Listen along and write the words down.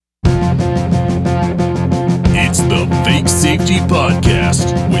Geek Safety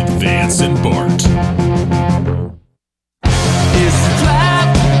Podcast with Vance and Bart. It's a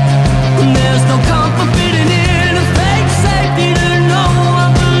trap, and there's no comfort fitting in a fake safety that no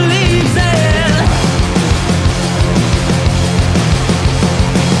one believes in.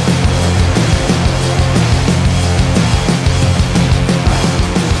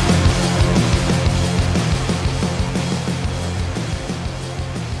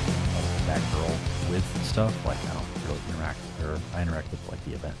 That girl with stuff, like I don't really interact with her. I interact with like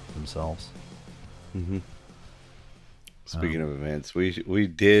the event themselves. Mm-hmm. Speaking of events, we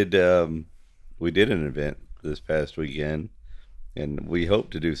did an event this past weekend, and we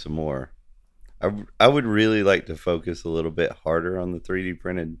hope to do some more. I would really like to focus a little bit harder on the 3D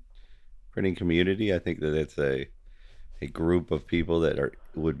printing community. I think that it's a group of people that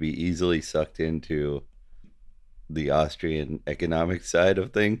would be easily sucked into the Austrian economic side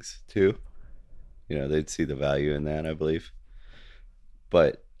of things too. You know, they'd see the value in that, I believe.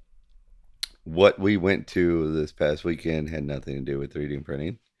 But what we went to this past weekend had nothing to do with 3D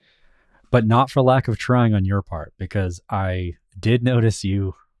printing. But not for lack of trying on your part, because I did notice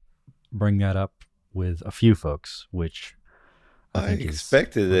you bring that up with a few folks, which I think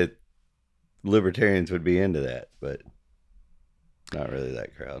expected that libertarians would be into that, but not really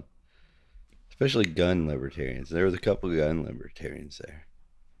that crowd. Especially gun libertarians. There was a couple of gun libertarians there.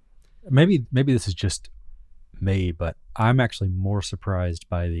 Maybe this is just me, but I'm actually more surprised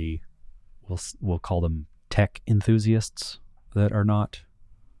by the we'll call them tech enthusiasts that are not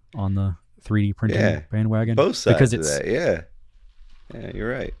on the 3D printing bandwagon. Both sides because of that, yeah. Yeah,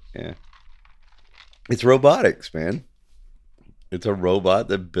 you're right. Yeah. It's robotics, man. It's a robot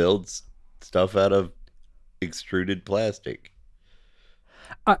that builds stuff out of extruded plastic.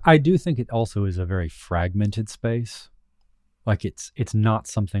 I do think it also is a very fragmented space. Like it's not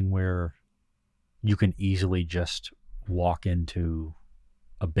something where you can easily just walk into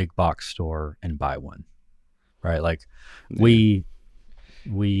a big box store and buy one, right? Like we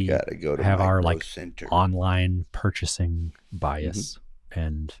gotta go to have our like center. Online purchasing bias,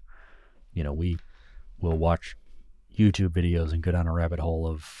 and you know we will watch YouTube videos and go down a rabbit hole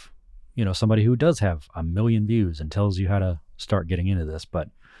of somebody who does have 1 million views and tells you how to start getting into this. But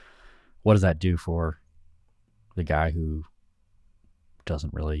what does that do for the guy who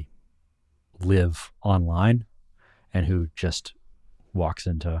doesn't really live online and who just walks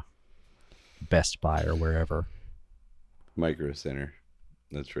into Best Buy or wherever? Micro Center.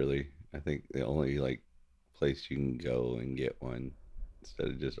 That's really, I think, the only like place you can go and get one instead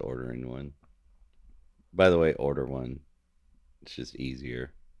of just ordering one. By the way, order one. It's just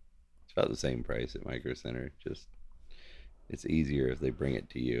easier. It's about the same price at Micro Center. Just it's easier if they bring it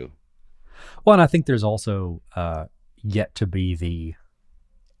to you. Well, and I think there's also yet to be the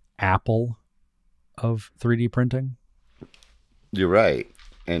Apple of 3D printing. You're right.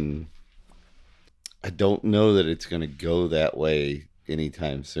 And I don't know that it's going to go that way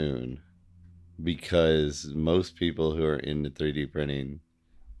anytime soon, because most people who are into 3D printing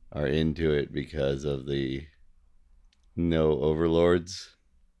are into it because of the no overlords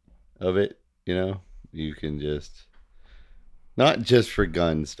of it. You can just, not just for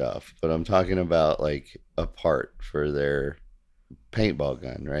gun stuff, but I'm talking about like a part for their paintball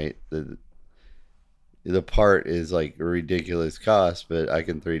gun, right? The part is like a ridiculous cost, but I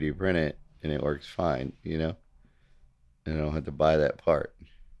can 3D print it and it works fine, and I don't have to buy that part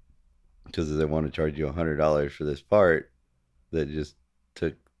because they want to charge you $100 for this part that just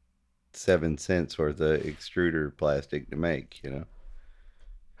took 7 cents worth of extruder plastic to make,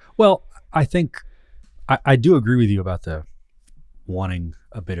 Well, I think I do agree with you about the wanting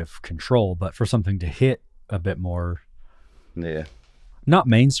a bit of control, but for something to hit a bit more, not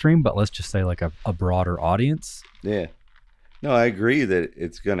mainstream, but let's just say like a broader audience. Yeah. No, I agree that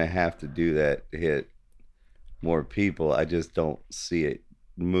it's going to have to do that to hit more people. I just don't see it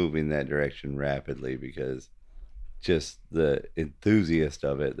moving that direction rapidly, because just the enthusiasts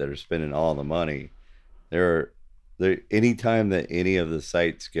of it that are spending all the money, there anytime that any of the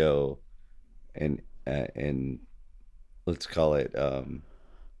sites go and let's call it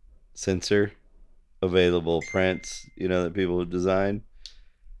censor available prints, that people have designed,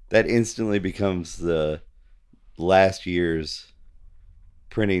 that instantly becomes the last year's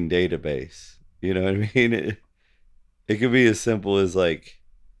printing database. You know what I mean? It could be as simple as like,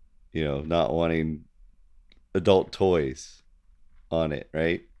 not wanting adult toys on it,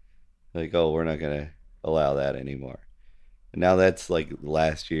 right? Like, oh, we're not going to allow that anymore. And now that's like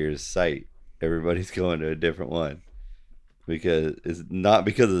last year's site. Everybody's going to a different one because it's not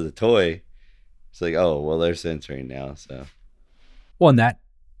because of the toy. It's like, oh, well, they're censoring now. So, well, and that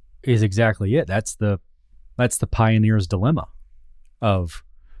is exactly it. That's the that's the pioneer's dilemma of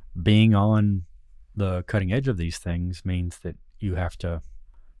being on the cutting edge of these things means that you have to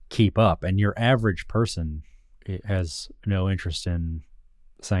keep up, and your average person has no interest in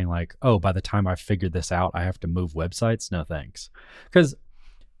saying like, oh, by the time I figured this out, I have to move websites. No thanks. Because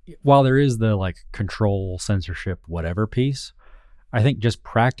while there is the like control, censorship, whatever piece, I think just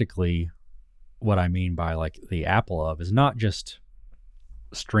practically what I mean by like the Apple of is not just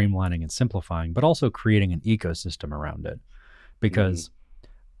streamlining and simplifying, but also creating an ecosystem around it. Because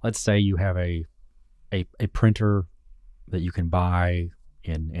let's say you have a printer that you can buy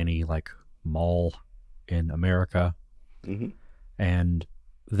in any like mall in America, and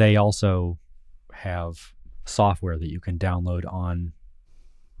they also have software that you can download on,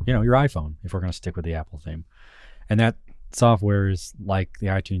 your iPhone, if we're going to stick with the Apple theme. And that software is like the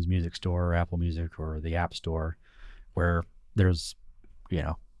iTunes Music Store or Apple Music or the App Store, where there's,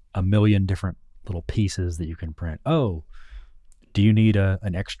 a million different little pieces that you can print. Oh, do you need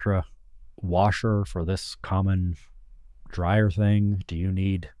an extra washer for this common dryer thing? Do you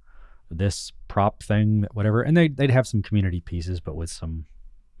need this prop thing, whatever? And they'd have some community pieces, but with some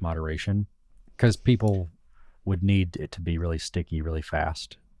moderation, because people would need it to be really sticky really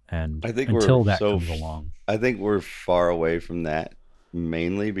fast. And I think until that comes along, I think we're far away from that,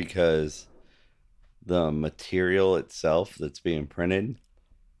 mainly because the material itself that's being printed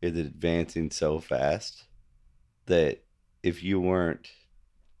is advancing so fast that if you weren't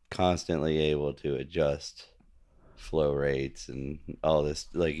constantly able to adjust flow rates and all this,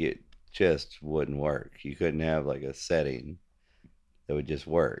 like, it just wouldn't work. You couldn't have like a setting that would just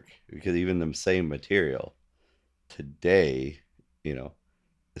work, because even the same material today,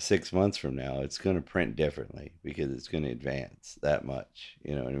 6 months from now, it's going to print differently because it's going to advance that much.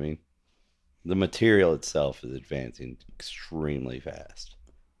 You know what I mean? The material itself is advancing extremely fast,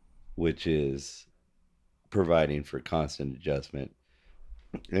 which is providing for constant adjustment.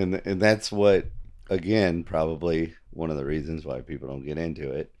 And that's what, again, probably one of the reasons why people don't get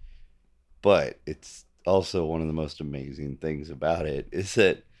into it. But it's also one of the most amazing things about it is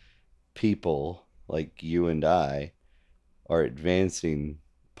that people like you and I are advancing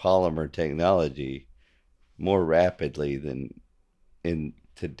polymer technology more rapidly than in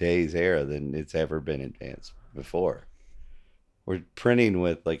today's era than it's ever been advanced before. We're printing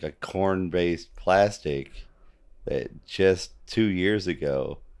with like a corn-based plastic that just 2 years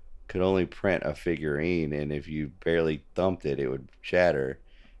ago could only print a figurine, and if you barely thumped it, it would shatter.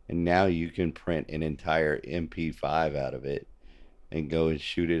 And now you can print an entire MP5 out of it and go and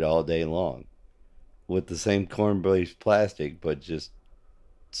shoot it all day long with the same corn-based plastic, but just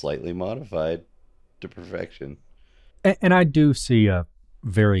slightly modified to perfection. and I do see a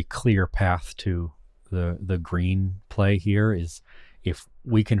very clear path to the green play here. Is if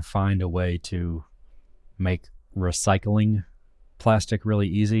we can find a way to make recycling plastic really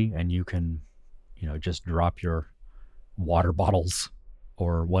easy, and you can, just drop your water bottles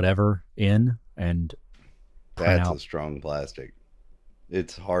or whatever in and print That's out. a strong plastic.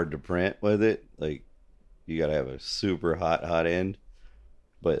 It's hard to print with it. Like, you gotta have a super hot end.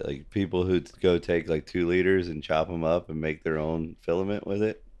 But like people who go take like 2 liters and chop them up and make their own filament with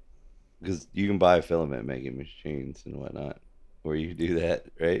it, because you can buy filament making machines and whatnot where you do that,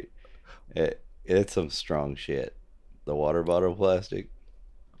 right? It's some strong shit. The water bottle plastic.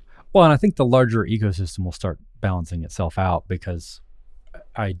 Well, and I think the larger ecosystem will start balancing itself out, because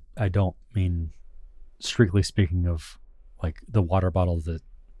I don't mean strictly speaking of like the water bottles that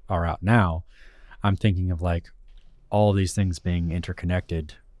are out now. I'm thinking of like all of these things being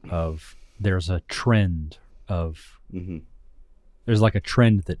interconnected. Of there's a trend of there's like a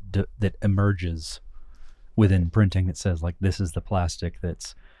trend that emerges within printing that says like, this is the plastic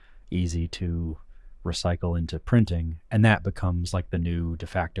that's easy to recycle into printing, and that becomes like the new de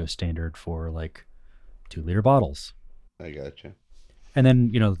facto standard for like 2-liter bottles. I gotcha. And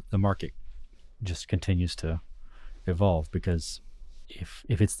then the market just continues to evolve, because if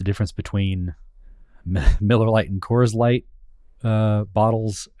it's the difference between Miller Lite and Coors Light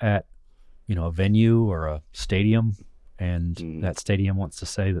bottles at a venue or a stadium, and that stadium wants to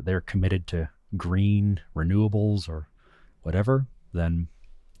say that they're committed to green renewables or whatever, then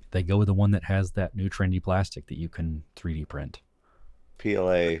they go with the one that has that new trendy plastic that you can 3D print.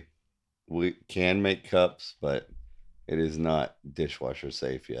 PLA, we can make cups, but it is not dishwasher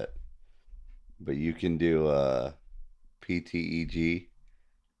safe yet. But you can do PTEG,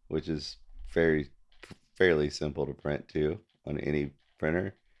 which is fairly simple to print too on any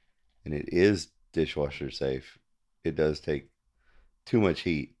printer, and it is dishwasher safe. It does take too much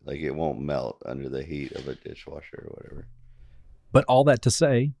heat, like it won't melt under the heat of a dishwasher or whatever. But all that to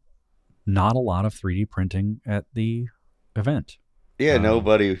say, not a lot of 3D printing at the event. Yeah,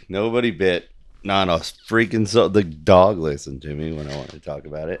 nobody bit. Not a freaking soul. The dog listened to me when I wanted to talk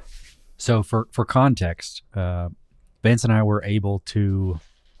about it. So for context, Vance and I were able to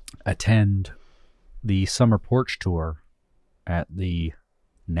attend the summer porch tour at the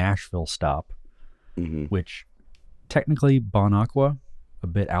Nashville stop, which technically Bon Aqua, a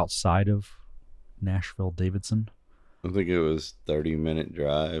bit outside of Nashville Davidson. I think it was 30-minute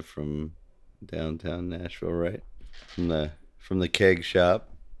drive from downtown Nashville, right? From the keg shop.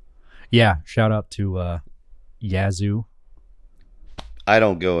 Yeah, shout out to Yazoo. I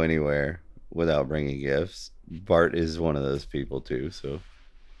don't go anywhere without bringing gifts. Bart is one of those people too, so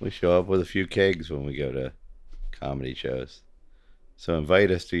we show up with a few kegs when we go to comedy shows. So invite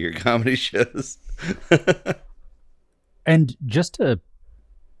us to your comedy shows. And just to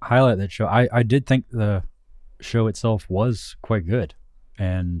highlight that show, I did think the show itself was quite good,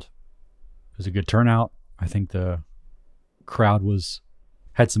 and it was a good turnout. I think the crowd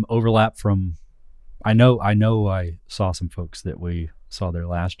had some overlap from. I know I saw some folks that we saw there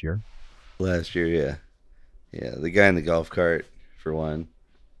last year. Last year, yeah. The guy in the golf cart, for one,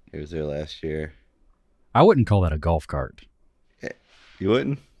 he was there last year. I wouldn't call that a golf cart. You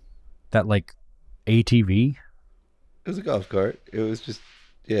wouldn't? That like ATV? It was a golf cart. It was just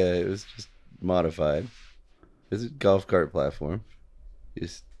modified. It was a golf cart platform.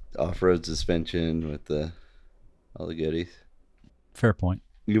 Just off-road suspension with all the goodies. Fair point.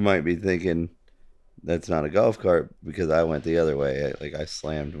 You might be thinking that's not a golf cart because I went the other way. I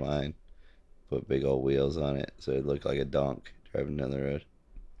slammed mine, put big old wheels on it so it looked like a donk driving down the road.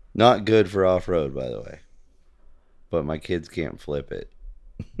 Not good for off-road, by the way. But my kids can't flip it.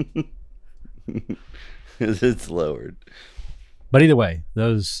 It's lowered. But either way,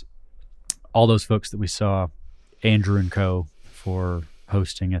 all those folks that we saw, Andrew and Co. for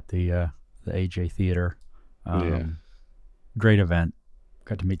hosting at the AJ Theater. Great event.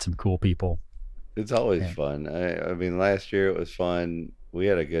 Got to meet some cool people. It's always fun. I mean, last year it was fun. We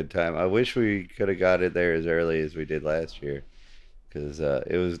had a good time. I wish we could have got it there as early as we did last year, because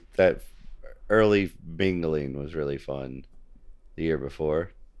it was that early mingling was really fun the year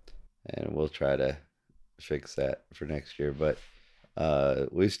before, and we'll try to fix that for next year. But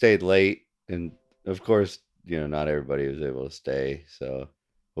we stayed late, and of course, not everybody was able to stay. So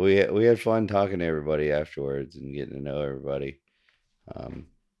we had fun talking to everybody afterwards and getting to know everybody.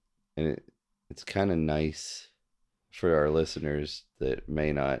 And it's kind of nice for our listeners that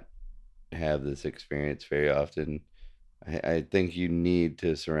may not have this experience very often. I think you need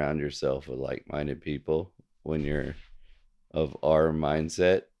to surround yourself with like-minded people when you're of our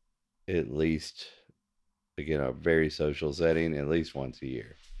mindset, at least, again, a very social setting, at least once a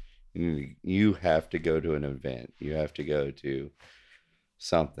year. You have to go to an event. You have to go to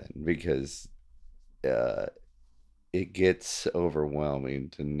something, because it gets overwhelming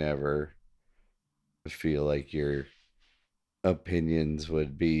to never feel like your opinions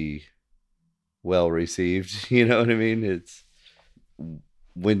would be well received. You know what I mean? It's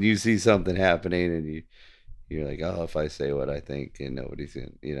when you see something happening and you're like, oh, if I say what I think and nobody's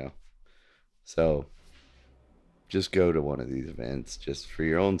in, so just go to one of these events just for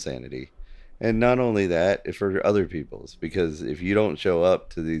your own sanity. And not only that, for other people's, because if you don't show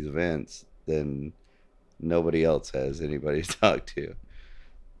up to these events, then nobody else has anybody to talk to.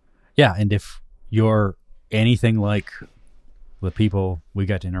 Yeah, and if you're anything like the people we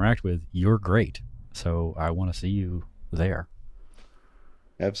got to interact with, you're great. So I want to see you there.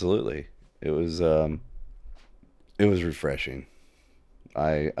 Absolutely. It was refreshing.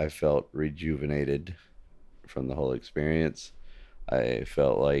 I felt rejuvenated from the whole experience. I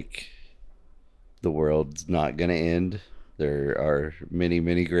felt like the world's not going to end. There are many,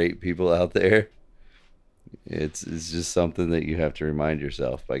 many great people out there. It's just something that you have to remind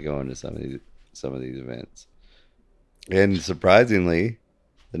yourself by going to some of these events. And surprisingly,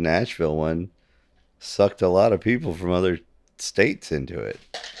 the Nashville one sucked a lot of people from other states into it.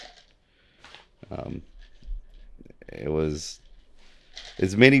 It was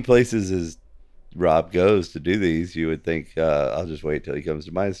as many places as Rob goes to do these. You would think, I'll just wait till he comes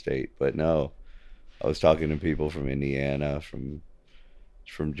to my state. But no, I was talking to people from Indiana, from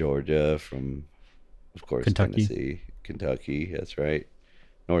Georgia, from, of course, Kentucky. Tennessee, Kentucky. That's right.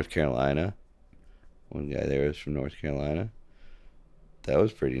 North Carolina. One guy there was from North Carolina. That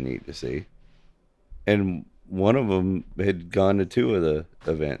was pretty neat to see. And one of them had gone to two of the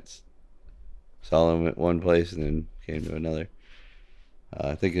events. Saw him at one place and then came to another.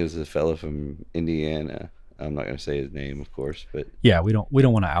 I think it was a fellow from Indiana. I'm not going to say his name, of course, but yeah, we don't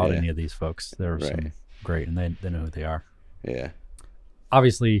want to out any of these folks. There are some great, and they know who they are. Yeah.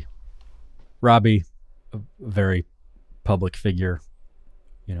 Obviously, Robbie, a very public figure,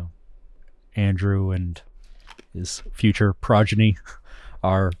 you know, Andrew and his future progeny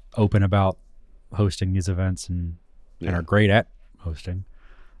are open about hosting these events and are great at hosting.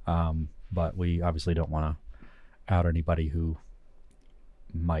 But we obviously don't want to out anybody who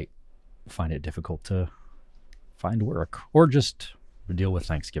might find it difficult to find work or just deal with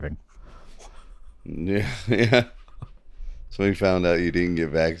Thanksgiving. Yeah, yeah. So we found out you didn't get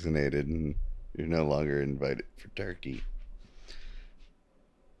vaccinated and you're no longer invited for turkey.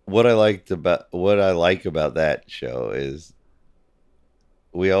 What I like about that show is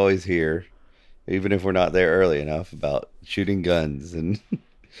we always hear, even if we're not there early enough, about shooting guns and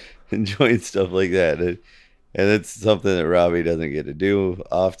enjoying stuff like that. And it's something that Robbie doesn't get to do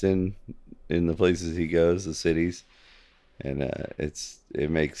often in the places he goes, the cities. And it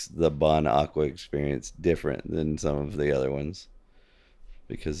makes the Bon Aqua experience different than some of the other ones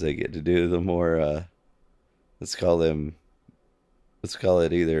because they get to do the more let's call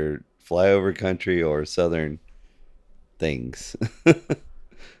it either flyover country or southern things. You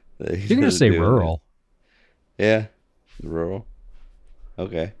can just say rural. Yeah, rural.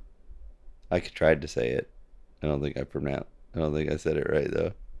 Okay, I tried to say it. I don't think I said it right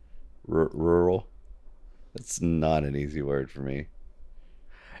though. Rural. That's not an easy word for me.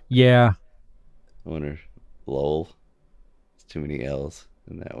 Yeah. I wonder, lol. There's too many L's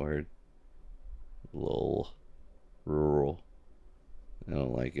in that word. Lol. Rural. I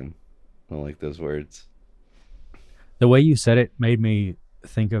don't like him. I don't like those words. The way you said it made me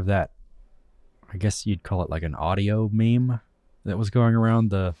think of that. I guess you'd call it like an audio meme that was going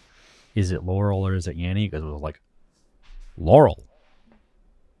around. Is it Laurel or is it Yanny? Because it was like Laurel,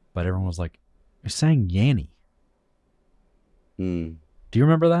 but everyone was like, "You're saying Yanny." Do you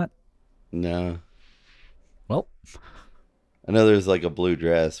remember that? No. Well, I know there's like a blue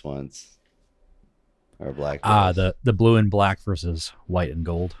dress once. Or a black dress. The blue and black versus white and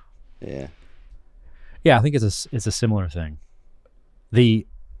gold. Yeah. Yeah, I think it's a similar thing. The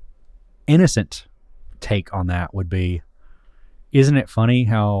innocent take on that would be, isn't it funny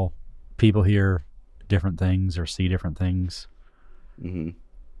how people hear different things or see different things? Mm-hmm.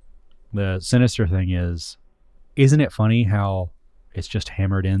 The sinister thing is, isn't it funny how it's just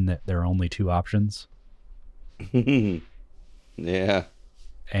hammered in that there are only two options? Yeah.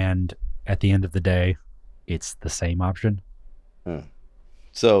 And at the end of the day, it's the same option. Huh.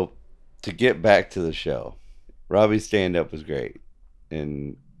 So, to get back to the show, Robbie's stand-up was great.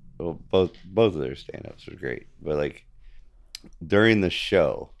 And both of their stand-ups were great. But like during the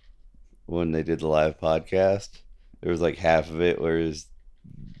show, when they did the live podcast, there was like half of it where it was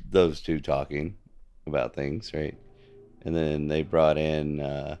those two talking about things, right? And then they brought in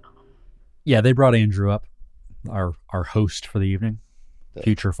they brought Andrew up, our host for the evening,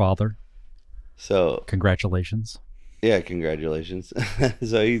 future father. So congratulations. Yeah, congratulations.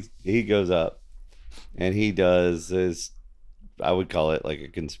 So he goes up and he does this, I would call it like a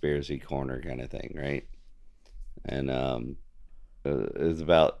conspiracy corner kind of thing, right? And it's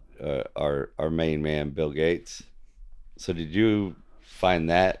about our main man, Bill Gates. So did you find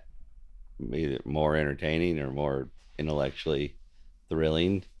that either more entertaining or more intellectually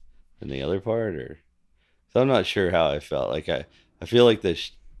thrilling than the other part? Or so I'm not sure how I felt. Like I feel like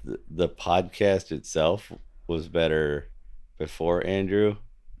the podcast itself was better before Andrew,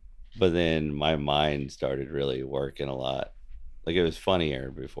 but then my mind started really working a lot. Like it was funnier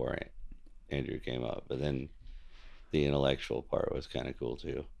before Andrew came up, but then the intellectual part was kind of cool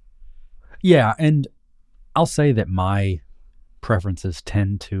too. Yeah, and I'll say that my preferences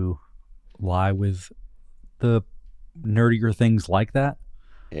tend to lie with the nerdier things like that.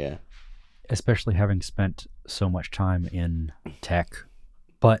 Yeah. Especially having spent so much time in tech.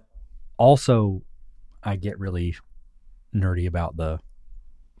 But also, I get really nerdy about the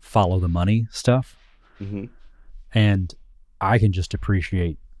follow the money stuff. Mm-hmm. And I can just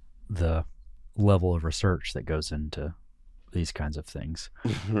appreciate the level of research that goes into these kinds of things.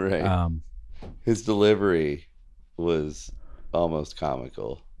 Right. His delivery was almost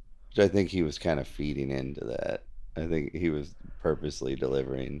comical, which I think he was kind of feeding into that. I think he was purposely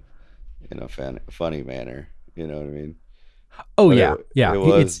delivering in a funny manner. You know what I mean? Oh, but yeah. It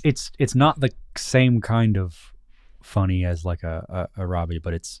was, it's not the same kind of funny as like a Robbie,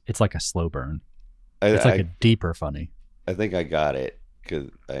 but it's like a slow burn. It's like a deeper funny. I think I got it because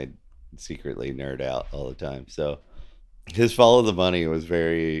I secretly nerd out all the time. So his follow the money was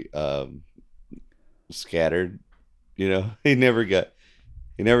very scattered. You know, he never got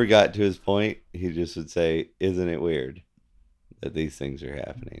to his point. He just would say, "Isn't it weird that these things are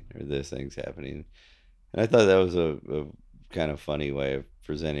happening or this thing's happening?" And I thought that was a kind of funny way of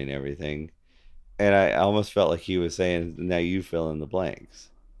presenting everything. And I almost felt like he was saying, now you fill in the blanks.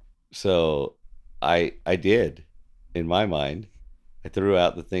 So I did, in my mind. I threw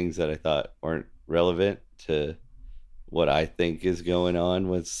out the things that I thought weren't relevant to what I think is going on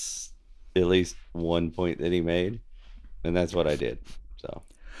with at least one point that he made. And that's what I did. So,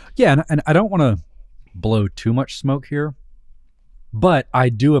 Yeah, and I don't want to blow too much smoke here, but I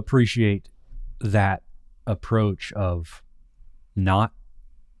do appreciate that approach of not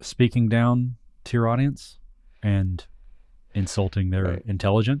speaking down to your audience and insulting their Right.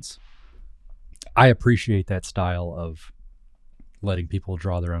 intelligence. I appreciate that style of letting people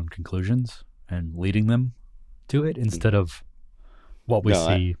draw their own conclusions and leading them to it instead of what we No,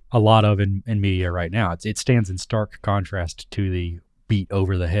 see a lot of in media right now. It stands in stark contrast to the beat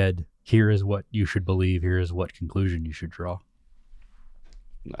over the head. Here is what you should believe. Here is what conclusion you should draw.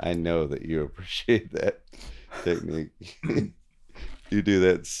 I know that you appreciate that technique. You do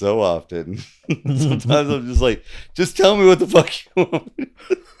that so often. Sometimes I'm just like, just tell me what the fuck you want.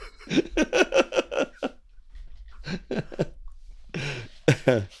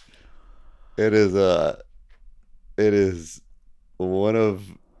 It is one of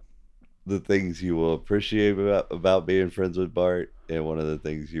the things you will appreciate about being friends with Bart, and one of the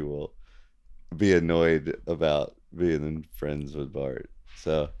things you will be annoyed about being friends with Bart.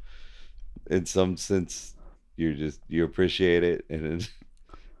 So in some sense you appreciate it, and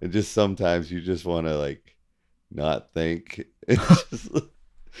just sometimes you just want to like not think.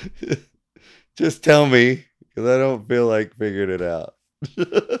 Just tell me, because I don't feel like figuring it out.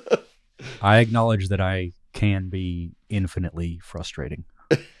 I acknowledge that I can be infinitely frustrating.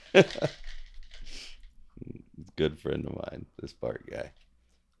 Good friend of mine, this Bart guy.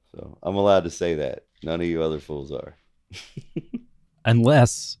 So I'm allowed to say that. None of you other fools are.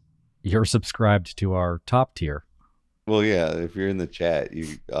 Unless you're subscribed to our top tier. Well, yeah, if you're in the chat,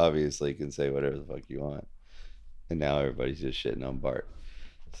 you obviously can say whatever the fuck you want. And now everybody's just shitting on Bart.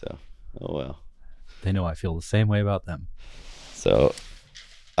 So, oh well. They know I feel the same way about them. So,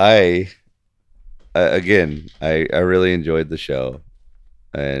 I really enjoyed the show.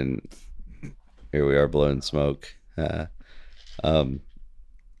 And here we are blowing smoke. But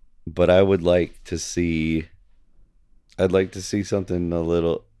I would like to see... I'd like to see something a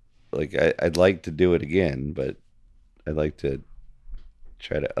little... Like, I'd like to do it again, but I'd like to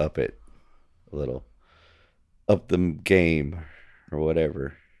try to up it a little. Up the game or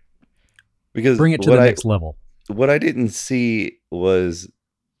whatever. Because bring it to the next level. What I didn't see was,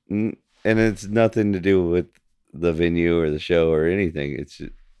 and it's nothing to do with the venue or the show or anything. It's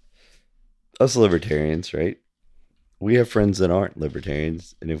just, us libertarians, right? We have friends that aren't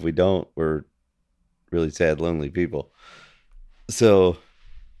libertarians. And if we don't, we're really sad, lonely people. So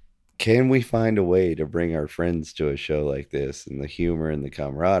can we find a way to bring our friends to a show like this, and the humor and the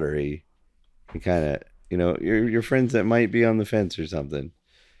camaraderie, and kind of, you know, your friends that might be on the fence or something,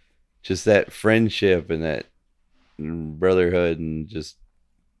 just that friendship and that brotherhood and just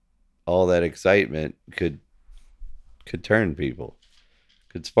all that excitement could turn people,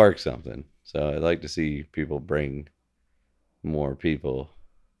 could spark something. So I'd like to see people bring more people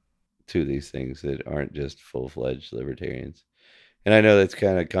to these things that aren't just full-fledged libertarians. And I know that's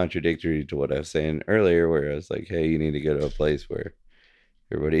kind of contradictory to what I was saying earlier, where I was like, hey, you need to go to a place where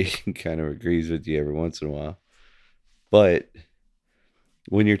everybody kind of agrees with you every once in a while. But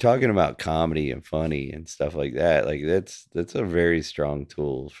when you're talking about comedy and funny and stuff like that, like that's a very strong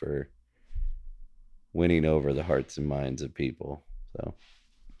tool for winning over the hearts and minds of people. So,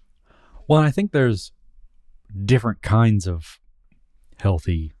 well, I think there's different kinds of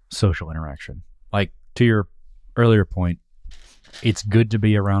healthy social interaction. Like, to your earlier point, it's good to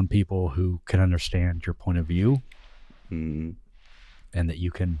be around people who can understand your point of view and that you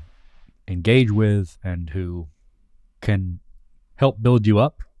can engage with, and who can help build you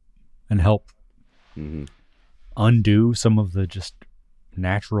up and help undo some of the just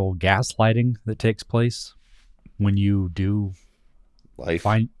natural gaslighting that takes place when you do life.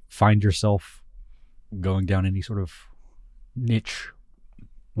 Find yourself going down any sort of niche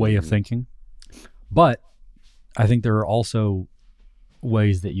way of thinking. But I think there are also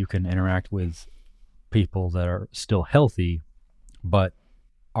ways that you can interact with people that are still healthy, but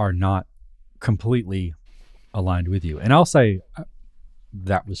are not completely aligned with you. And I'll say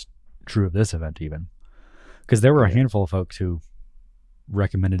that was true of this event even, because there were a handful of folks who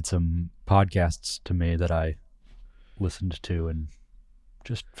recommended some podcasts to me that I listened to and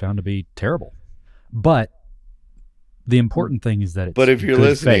just found to be terrible. But the important thing is that it's But if you're good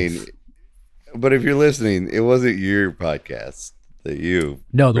listening, faith. it wasn't your podcast that you...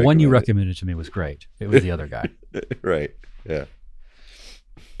 No, the one you recommended to me was great. It was the other guy. Right. Yeah.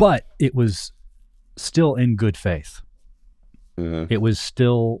 But it was still in good faith. Uh-huh. It was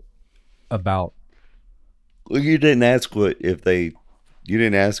still about, Well, you didn't ask what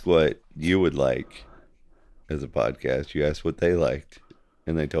you would like as a podcast. You asked what they liked,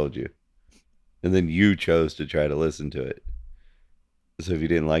 and they told you. And then you chose to try to listen to it. So if you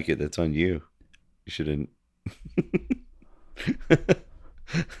didn't like it, that's on you. You shouldn't.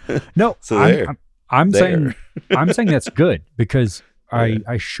 no, So I'm there. saying that's good because Yeah.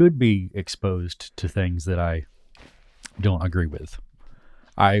 I should be exposed to things that I don't agree with.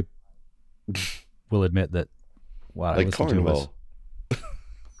 I will admit that what I Like listened to was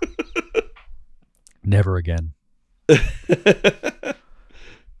cornhole. never again.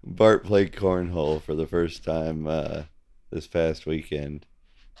 Bart played cornhole for the first time this past weekend,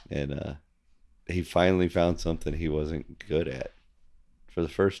 and he finally found something he wasn't good at for the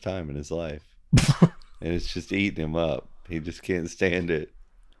first time in his life. And it's just eating him up. He just can't stand it.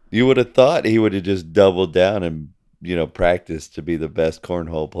 You would have thought he would have just doubled down and, practiced to be the best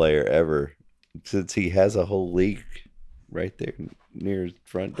cornhole player ever, since he has a whole league right there near his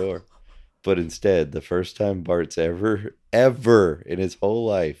front door. But instead, the first time Bart's ever in his whole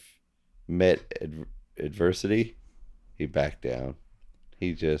life met adversity, he backed down.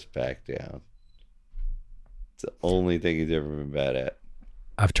 He just backed down. It's the only thing he's ever been bad at.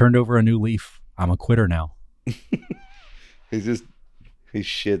 I've turned over a new leaf. I'm a quitter now. He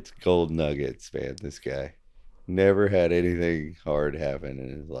shits gold nuggets, man, this guy. Never had anything hard happen in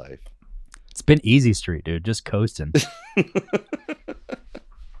his life. It's been easy street, dude. Just coasting.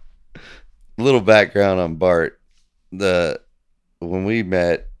 Little background on Bart. When we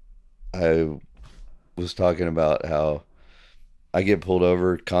met, I was talking about how I get pulled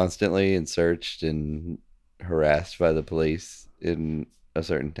over constantly and searched and harassed by the police in a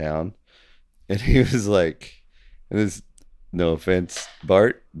certain town. And he was like, and this, no offense,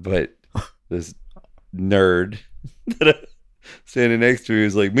 Bart, but this nerd that standing next to me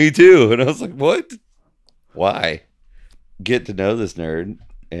was like, me too. And I was like, what? Why? Get to know this nerd,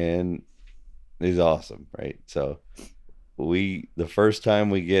 and he's awesome, right? So the first time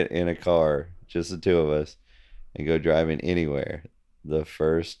we get in a car, just the two of us, and go driving anywhere, we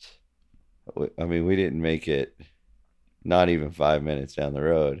didn't make it not even 5 minutes down the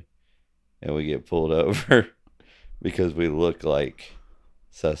road, and we get pulled over because we look like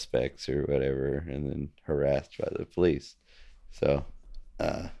suspects or whatever, and then harassed by the police. So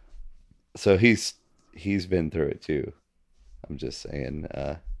he's been through it too. I'm just saying.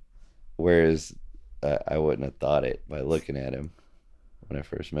 Whereas I wouldn't have thought it by looking at him when I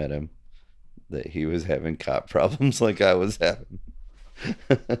first met him, that he was having cop problems like I was having.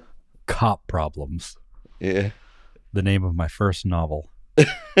 Cop Problems. Yeah. The name of my first novel.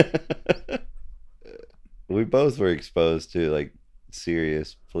 We both were exposed to like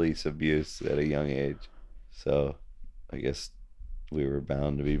serious police abuse at a young age. So I guess we were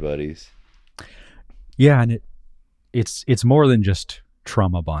bound to be buddies. Yeah, and it's more than just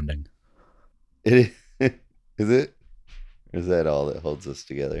trauma bonding. Is it? Or is that all that holds us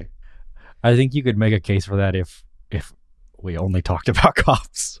together? I think you could make a case for that if we only talked about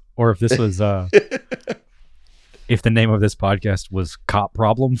cops, or if this was if the name of this podcast was Cop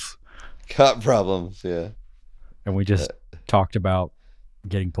Problems. Cop problems, yeah. And we just talked about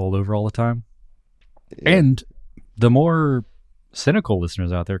getting pulled over all the time. Yeah. And the more cynical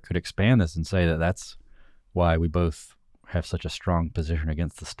listeners out there could expand this and say that that's why we both have such a strong position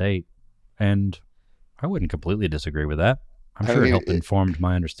against the state. And I wouldn't completely disagree with that. I'm sure it helped informed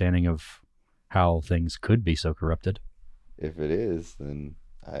my understanding of how things could be so corrupted. If it is, then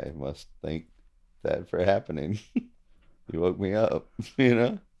I must thank that for happening. You woke me up,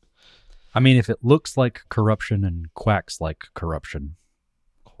 I mean, if it looks like corruption and quacks like corruption.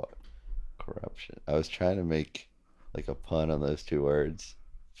 Corruption. I was trying to make like a pun on those two words,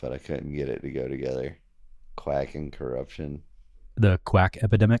 but I couldn't get it to go together. Quack and corruption. The quack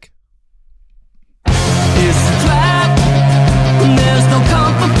epidemic. It's a trap. There's no